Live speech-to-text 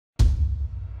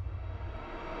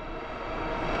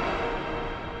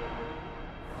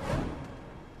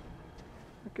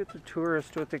at the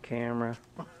tourist with the camera.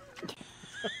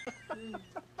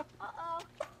 Uh-oh.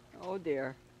 Oh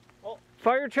dear. Oh.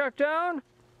 Fire truck down?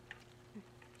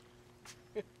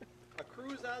 A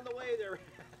crew's on the way there.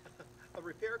 A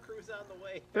repair crew's on the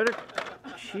way. Better.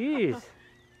 Jeez. Just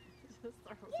throw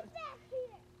Get it. back here.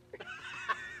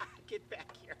 Get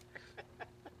back here. Hey,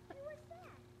 what's that?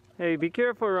 Hey, be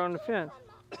careful around the fence.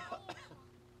 Did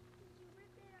you rip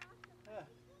it off the Yeah.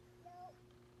 No.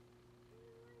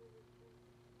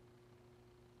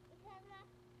 Because my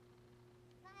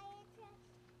fire truck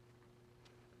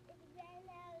it ran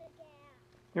out of gas.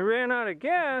 You ran out of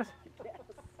gas? Push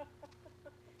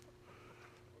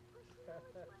you to a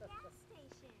gas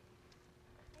station.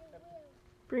 I will.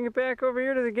 Bring it back over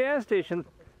here to the gas station.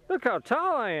 Look how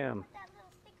tall I am. Put that little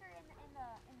sticker in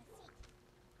the seat.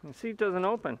 The seat doesn't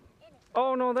open. In it.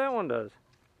 Oh, no, that one does.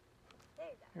 There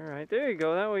you go. All right, there you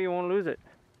go. That way you won't lose it.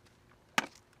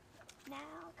 Now,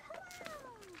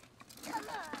 come on. Come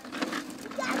on. You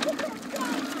gotta get some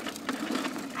gas.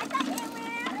 I thought you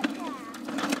ran out of gas.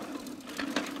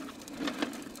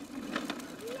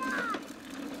 Yeah.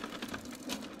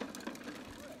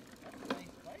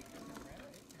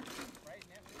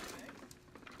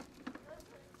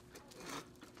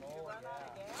 Oh, run out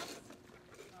of gas?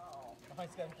 Oh. Oh,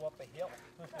 he's gonna go up a hill.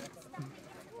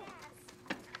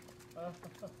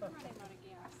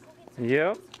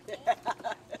 Yep. Oh,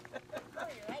 you're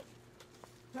right.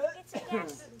 Get some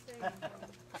gas.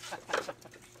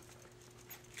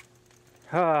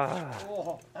 Ah.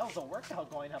 Oh, that was a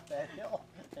workout going up that hill.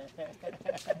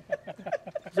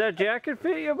 Does that jacket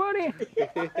fit you, buddy?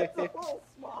 It's a little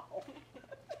small.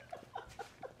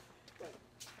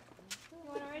 You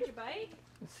want to ride your bike?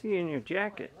 Let's see in your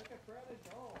jacket.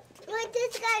 We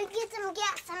just gotta get some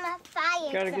gas on my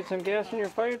fire. Gotta get some gas in your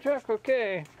fire truck?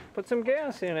 Okay. Put some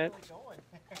gas in it. Going.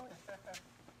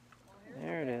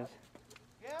 There it is.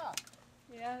 Yeah,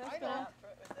 Yeah, I that's know. cool.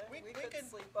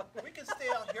 We can stay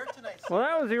out here tonight. Well,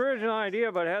 that was the original idea,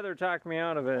 but Heather talked me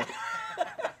out of it.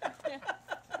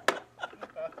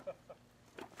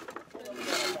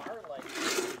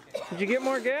 Did you get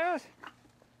more gas?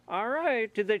 All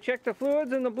right. Did they check the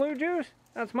fluids in the blue juice?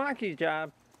 That's Maki's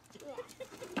job.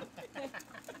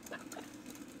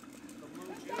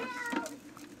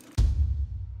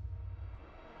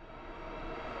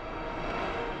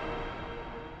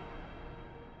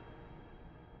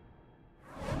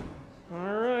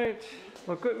 All right.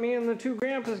 Look what me and the two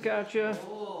grandpas got you.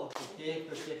 Oh.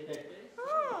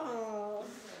 Oh.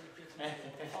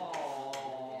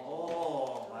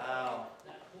 Oh, wow.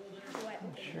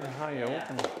 Not sure how you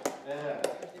open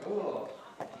it. Oh,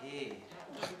 hey.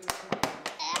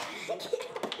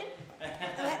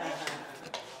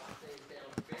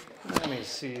 Let me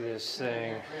see this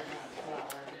thing.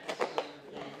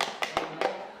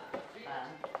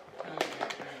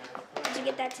 Did you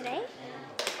get that today?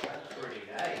 Pretty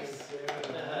nice.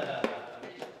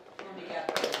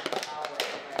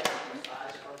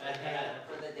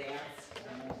 For the dance.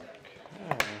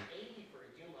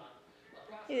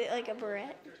 Is it like a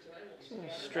barrette?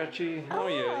 Stretchy. Oh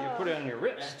yeah, you put it on your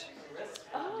wrist.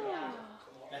 Oh.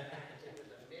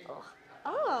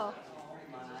 Oh.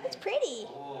 It's pretty.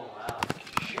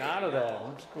 Shot of that.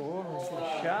 Looks cool. It's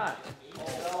a shot.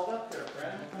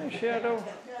 Hi, Shadow.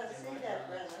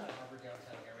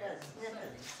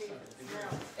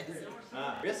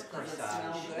 Wrist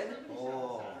massage.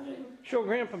 Oh. Smell good. Show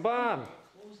Grandpa Bob.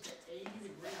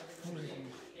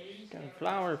 Got a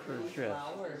flower for his dress.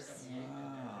 Flowers.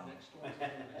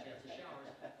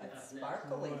 It's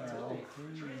sparkly too.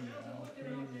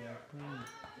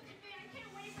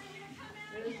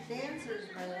 There's dancers,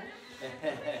 man.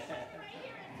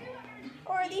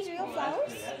 Or are these real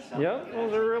flowers? Yep,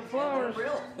 those are real flowers.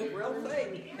 Real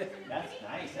thing. That's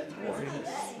nice. That's gorgeous.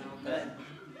 Smell good.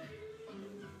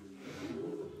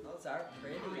 Those are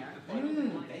pretty, aren't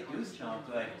they? They do smell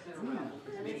good. That's really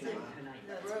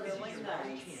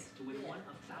nice. To win one of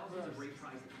thousands of great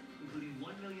prizes, including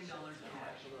 $1 million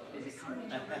cash. Visit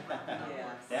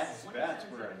Yes. That's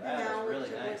where that Now, is really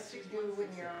what nice. you do when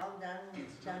you're all done with your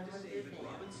dance, you take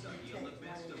money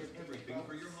to everything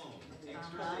for your home.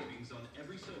 Extra savings on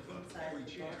every sofa, inside every the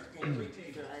chair, gas every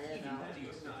station, table, dry it out.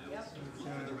 patio styles. Look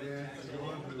for the red tags for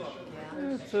the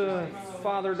show. It's a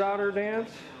father-daughter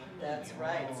dance, That's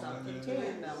right, something to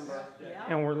remember.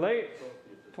 and we're late.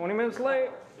 20 minutes late.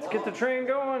 Let's get the train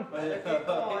going. See you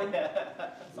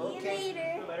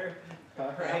later. All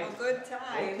Have right. a good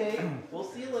time. Okay. We'll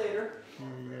see you later.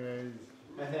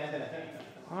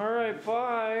 All right,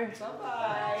 bye.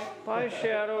 Bye-bye. Bye,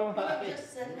 Shadow.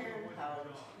 Just sit here and pout.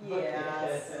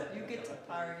 Yes, you get to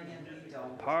party and we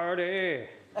don't. Party.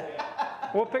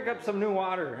 We'll pick up some new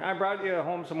water. I brought you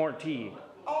home some more tea.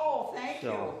 Oh, thank you.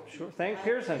 So, sure. Thank I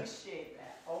Pearson. appreciate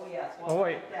that. Oh, yes. Oh, Well,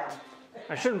 wait. down.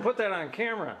 I shouldn't put that on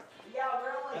camera. Yeah,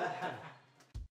 really.